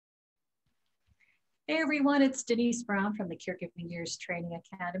Hey everyone, it's Denise Brown from the Caregiving Years Training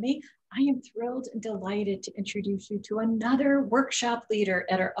Academy. I am thrilled and delighted to introduce you to another workshop leader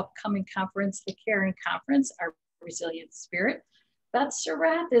at our upcoming conference, the Caring Conference, our Resilient Spirt. Beth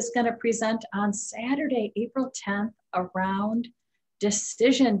Suereth is going to present on Saturday, April 10th around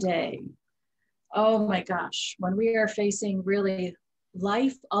Decision Day. Oh my gosh, when we are facing really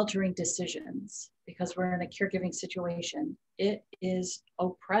life-altering decisions because we're in a caregiving situation, it is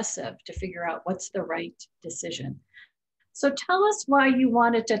oppressive to figure out what's the right decision. So tell us why you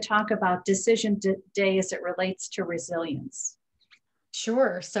wanted to talk about Decision Day as it relates to resilience.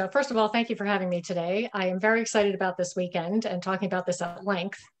 Sure. So first of all, thank you for having me today. I am very excited about this weekend and talking about this at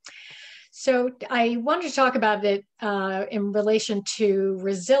length. So I wanted to talk about it in relation to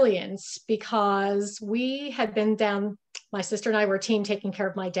resilience because we had been down, my sister and I were a team taking care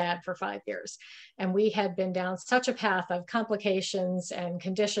of my dad for 5 years. And we had been down such a path of complications and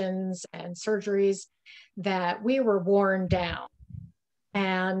conditions and surgeries that we were worn down.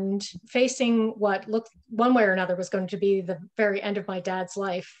 And facing what looked one way or another was going to be the very end of my dad's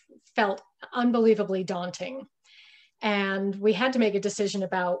life felt unbelievably daunting. And we had to make a decision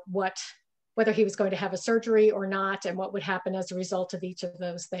about whether he was going to have a surgery or not, and what would happen as a result of each of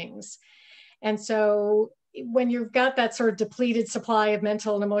those things. And so when you've got that sort of depleted supply of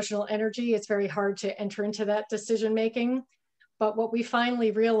mental and emotional energy, it's very hard to enter into that decision making. But what we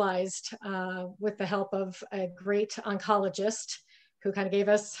finally realized with the help of a great oncologist who kind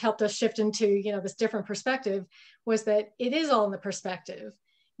of helped us shift into this different perspective, was that it is all in the perspective.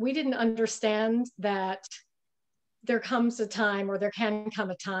 We didn't understand that there comes a time, or there can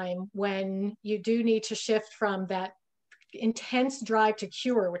come a time, when you do need to shift from that intense drive to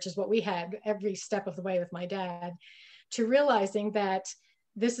cure, which is what we had every step of the way with my dad, to realizing that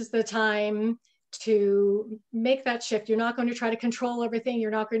this is the time to make that shift. You're not going to try to control everything. You're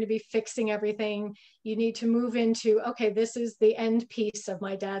not going to be fixing everything. You need to move into, okay, this is the end piece of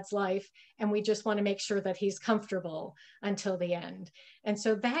my dad's life, and we just want to make sure that he's comfortable until the end. And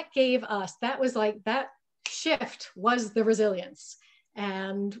so that gave us, that shift was the resilience.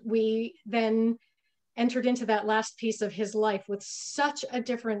 And we then entered into that last piece of his life with such a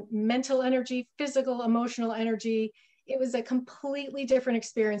different mental energy, physical, emotional energy. It was a completely different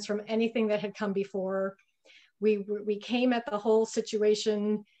experience from anything that had come before. We came at the whole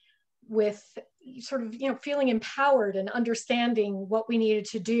situation with sort of, feeling empowered and understanding what we needed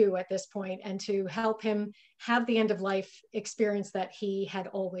to do at this point, and to help him have the end of life experience that he had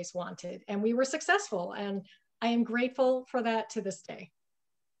always wanted. And we were successful, and I am grateful for that to this day.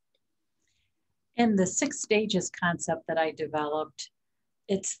 In the 6 stages concept that I developed,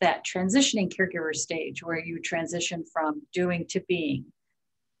 it's that transitioning caregiver stage where you transition from doing to being,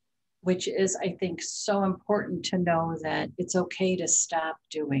 which is, I think, so important to know that it's okay to stop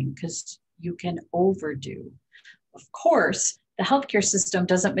doing because you can overdo. Of course, the healthcare system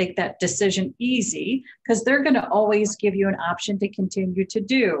doesn't make that decision easy because they're going to always give you an option to continue to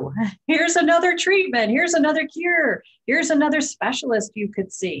do. Here's another treatment. Here's another cure. Here's another specialist you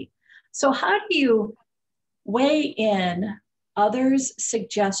could see. So how do you weigh in others'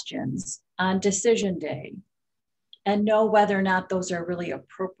 suggestions on decision day and know whether or not those are really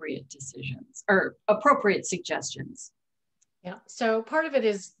appropriate decisions or appropriate suggestions? Yeah, so part of it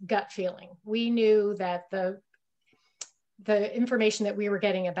is gut feeling. We knew that the information that we were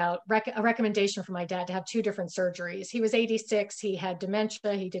getting about a recommendation for my dad to have 2 different surgeries. He was 86, he had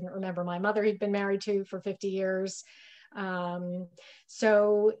dementia, he didn't remember my mother he'd been married to for 50 years.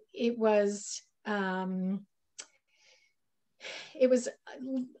 So it was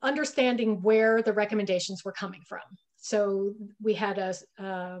understanding where the recommendations were coming from. So we had a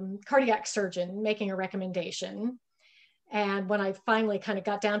cardiac surgeon making a recommendation. And when I finally kind of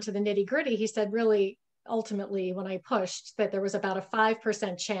got down to the nitty gritty, he said, really, ultimately, when I pushed, that there was about a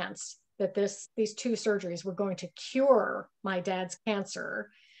 5% chance that these 2 surgeries were going to cure my dad's cancer.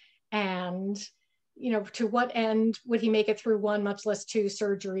 And to what end would he make it through 1, much less 2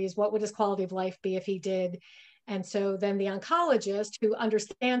 surgeries? What would his quality of life be if he did? And so then the oncologist, who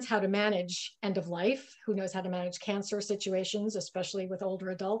understands how to manage end of life, who knows how to manage cancer situations, especially with older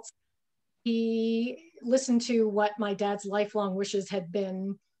adults, he listened to what my dad's lifelong wishes had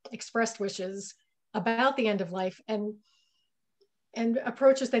been, expressed wishes about the end of life, and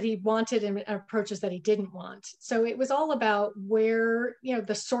approaches that he wanted and approaches that he didn't want. So it was all about where,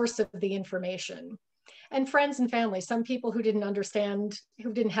 the source of the information. And friends and family, some people who didn't understand,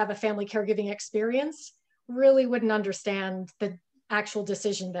 who didn't have a family caregiving experience, really wouldn't understand the actual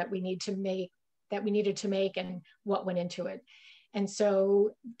decision that we needed to make and what went into it. And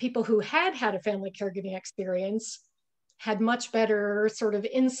so people who had a family caregiving experience had much better sort of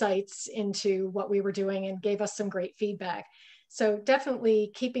insights into what we were doing and gave us some great feedback. So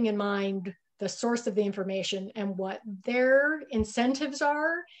definitely keeping in mind the source of the information and what their incentives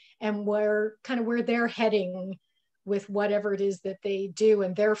are and where they're heading with whatever it is that they do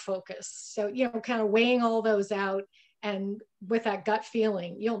and their focus. So, you know, kind of weighing all those out, and with that gut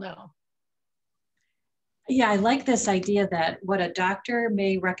feeling, you'll know. Yeah, I like this idea that what a doctor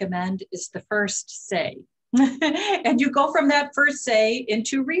may recommend is the first say. And you go from that first say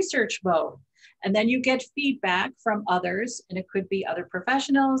into research mode. And then you get feedback from others, and it could be other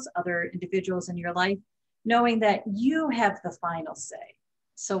professionals, other individuals in your life, knowing that you have the final say.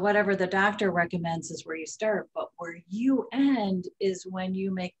 So whatever the doctor recommends is where you start, but where you end is when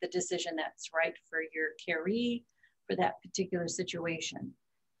you make the decision that's right for your caree, for that particular situation.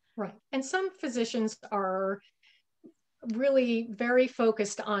 Right. And some physicians are really very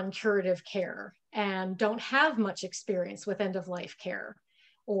focused on curative care and don't have much experience with end-of-life care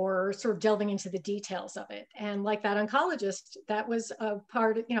or sort of delving into the details of it. And like that oncologist, that was a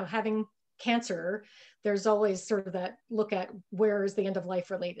part of, you know, having cancer, there's always sort of that look at where is the end of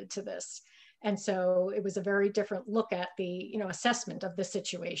life related to this. And so it was a very different look at the, you know, assessment of the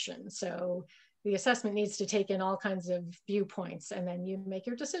situation. So the assessment needs to take in all kinds of viewpoints, and then you make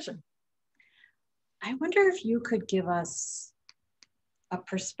your decision. I wonder if you could give us a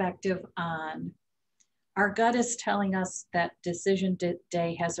perspective on, our gut is telling us that decision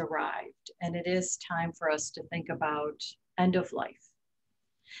day has arrived, and it is time for us to think about end of life.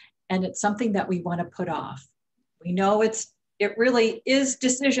 And it's something that we want to put off. We know it really is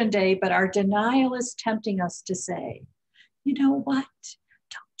decision day, but our denial is tempting us to say, you know what?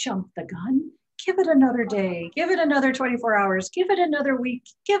 Don't jump the gun. Give it another day. Give it another 24 hours. Give it another week.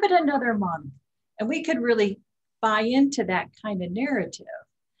 Give it another month. And we could really buy into that kind of narrative.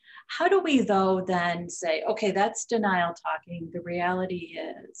 How do we, though, then say, okay, that's denial talking. The reality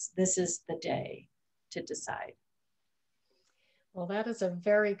is this is the day to decide? Well, that is a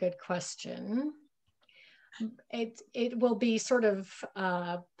very good question. It will be sort of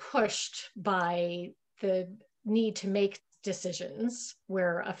pushed by the need to make decisions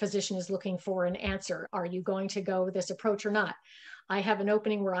where a physician is looking for an answer. Are you going to go this approach or not? I have an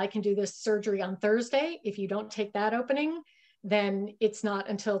opening where I can do this surgery on Thursday. If you don't take that opening, then it's not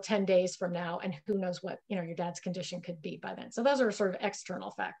until 10 days from now, and who knows what, you know, your dad's condition could be by then. So those are sort of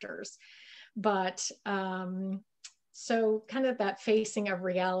external factors. But so kind of that facing of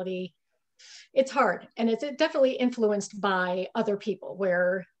reality, it's hard. And it's definitely influenced by other people,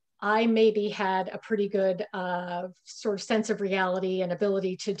 where I maybe had a pretty good sort of sense of reality and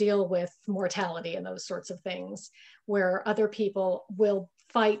ability to deal with mortality and those sorts of things, where other people will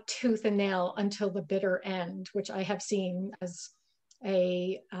fight tooth and nail until the bitter end, which I have seen as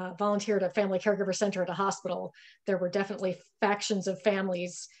a volunteer at a family caregiver center at a hospital. There were definitely factions of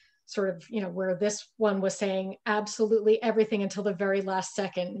families sort of, you know, where this one was saying absolutely everything until the very last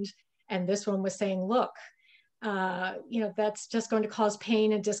second. And this one was saying, look, you know, that's just going to cause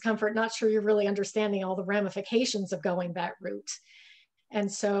pain and discomfort. Not sure you're really understanding all the ramifications of going that route.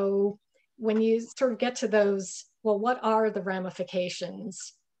 And so when you sort of get to those, well, what are the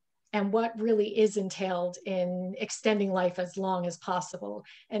ramifications and what really is entailed in extending life as long as possible?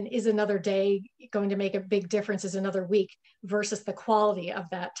 And is another day going to make a big difference? Is another week versus the quality of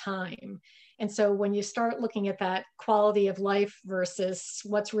that time? And so when you start looking at that quality of life versus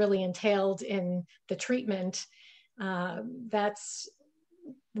what's really entailed in the treatment, that's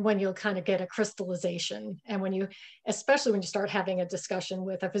when you'll kind of get a crystallization. And when you, especially when you start having a discussion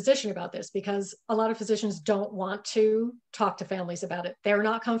with a physician about this, because a lot of physicians don't want to talk to families about it. They're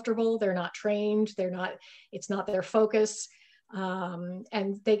not comfortable, they're not trained, it's not their focus.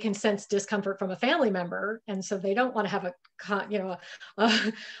 And they can sense discomfort from a family member. And so they don't want to have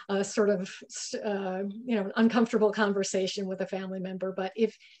a sort of, uncomfortable conversation with a family member. But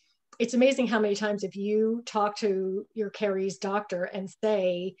if it's amazing how many times if you talk to your caree's doctor and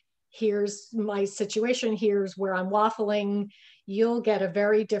say, here's my situation, here's where I'm waffling, you'll get a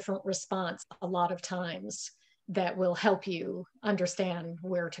very different response a lot of times that will help you understand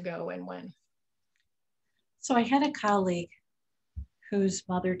where to go and when. So I had a colleague whose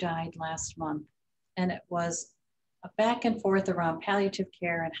mother died last month, and it was a back and forth around palliative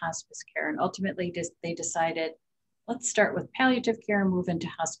care and hospice care. And ultimately they decided, let's start with palliative care and move into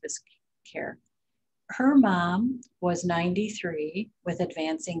hospice care. Her mom was 93 with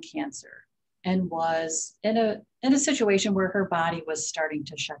advancing cancer and was in a situation where her body was starting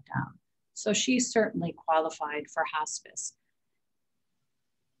to shut down. So she certainly qualified for hospice.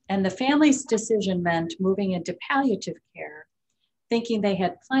 And the family's decision meant moving into palliative care, thinking they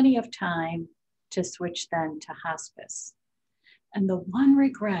had plenty of time to switch then to hospice. And the one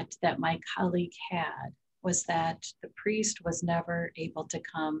regret that my colleague had was that the priest was never able to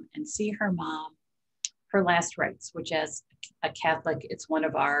come and see her mom, her last rites, which as a Catholic, it's one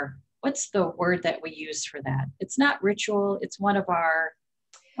of our, what's the word that we use for that? It's not ritual, it's one of our,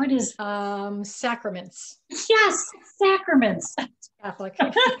 what is? Sacraments. Yes, sacraments. Catholic.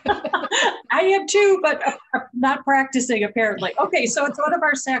 I am too, but I'm not practicing apparently. Okay, so it's one of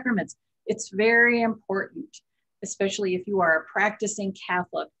our sacraments. It's very important, especially if you are a practicing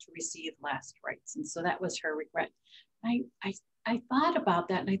Catholic, to receive last rites. And so that was her regret. I thought about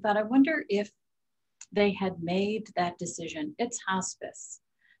that, and I thought, I wonder if they had made that decision. It's hospice.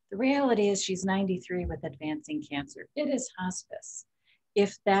 The reality is she's 93 with advancing cancer. It is hospice.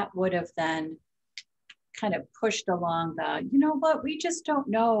 If that would have then kind of pushed along the, you know what, we just don't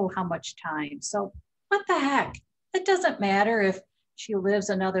know how much time. So what the heck? It doesn't matter if she lives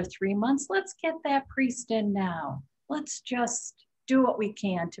another 3 months. Let's get that priest in now. Let's just do what we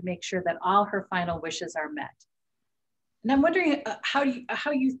can to make sure that all her final wishes are met. And I'm wondering how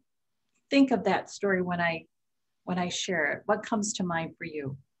you think of that story when I share it. What comes to mind for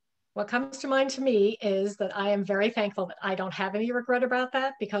you? What comes to mind to me is that I am very thankful that I don't have any regret about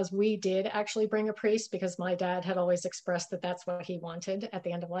that, because we did actually bring a priest, because my dad had always expressed that that's what he wanted at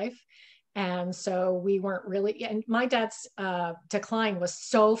the end of life. And so we weren't really, and my dad's decline was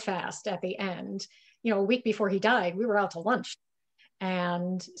so fast at the end, you know, a week before he died, we were out to lunch.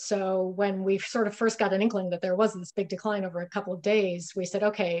 And so when we sort of first got an inkling that there was this big decline over a couple of days, we said,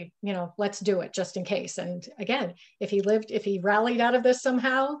 okay, you know, let's do it just in case. And again, if he rallied out of this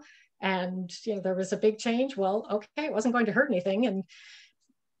somehow, and you know there was a big change, well, okay, it wasn't going to hurt anything. And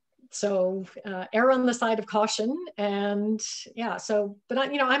so err on the side of caution. And yeah, so, but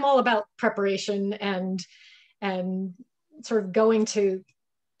I'm all about preparation and sort of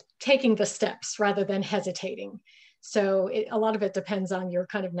taking the steps rather than hesitating. So a lot of it depends on your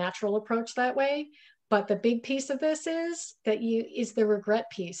kind of natural approach that way. But the big piece of this is the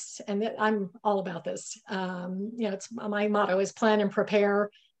regret piece. And I'm all about this. It's my motto is plan and prepare,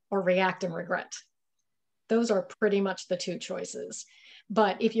 or react and regret. Those are pretty much the two choices.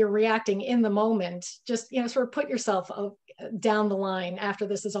 But if you're reacting in the moment, just sort of put yourself down the line after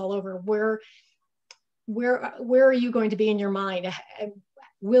this is all over. Where are you going to be in your mind?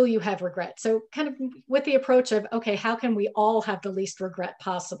 Will you have regret? So kind of with the approach of, okay, how can we all have the least regret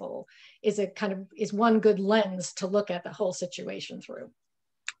possible? Is one good lens to look at the whole situation through.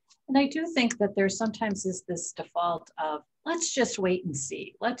 And I do think that there sometimes is this default of, let's just wait and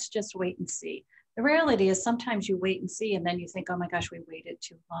see. Let's just wait and see. The reality is sometimes you wait and see, and then you think, oh my gosh, we waited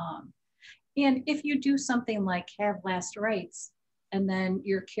too long. And if you do something like have last rites, and then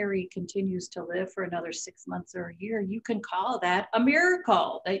your Carrie continues to live for another 6 months or a year, you can call that a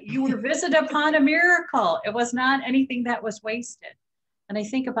miracle, that you were visited upon a miracle. It was not anything that was wasted. And I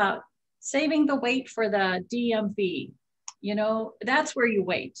think about saving the wait for the DMV. That's where you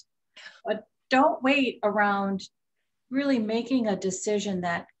wait. But don't wait around really making a decision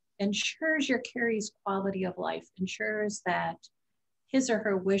that ensures your Carrie's quality of life, ensures that his or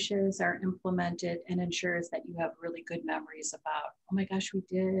her wishes are implemented, and ensures that you have really good memories about, oh my gosh, we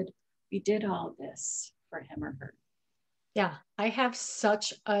did all this for him or her. Yeah, I have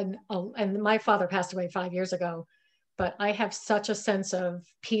such and my father passed away 5 years ago, but I have such a sense of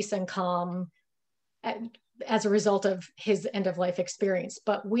peace and calm as a result of his end of life experience.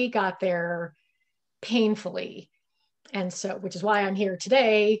 But we got there painfully. And so, which is why I'm here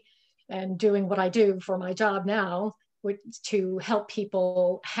today and doing what I do for my job now, to help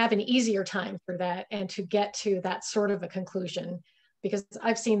people have an easier time for that and to get to that sort of a conclusion, because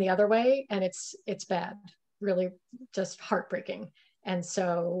I've seen the other way and it's bad, really just heartbreaking. And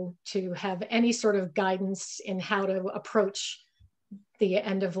so to have any sort of guidance in how to approach the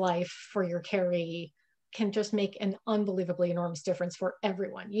end of life for your Carrie can just make an unbelievably enormous difference for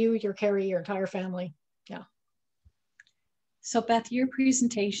everyone, you, your Carrie, your entire family. Yeah. So Beth, your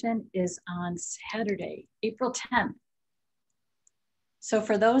presentation is on Saturday, April 10th. So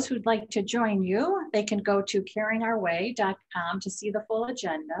for those who'd like to join you, they can go to caringourway.com to see the full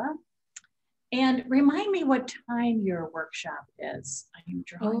agenda. And remind me what time your workshop is. I'm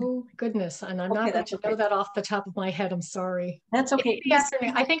drawing. Oh goodness, and I'm not going to know that off the top of my head. I'm sorry. That's okay.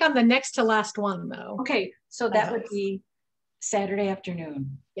 I think I'm the next to last one though. Okay, so that would be Saturday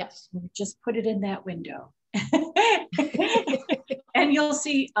afternoon. Yes. Just put it in that window. And you'll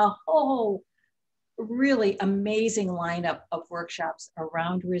see a whole really amazing lineup of workshops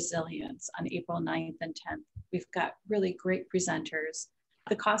around resilience on April 9th and 10th. We've got really great presenters.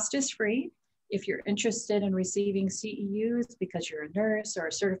 The cost is free. If you're interested in receiving CEUs because you're a nurse or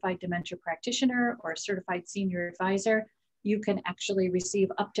a certified dementia practitioner or a certified senior advisor, you can actually receive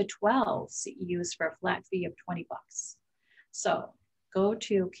up to 12 CEUs for a flat fee of $20. So go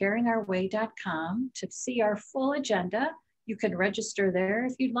to caringourway.com to see our full agenda. You can register there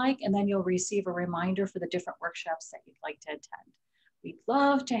if you'd like, and then you'll receive a reminder for the different workshops that you'd like to attend. We'd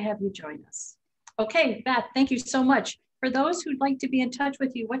love to have you join us. Okay, Beth, thank you so much. For those who'd like to be in touch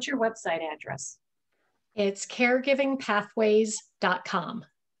with you, what's your website address? It's caregivingpathways.com.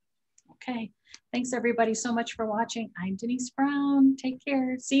 Okay, thanks everybody so much for watching. I'm Denise Brown. Take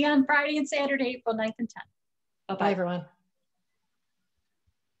care. See you on Friday and Saturday, April 9th and 10th. Bye-bye. Bye, everyone.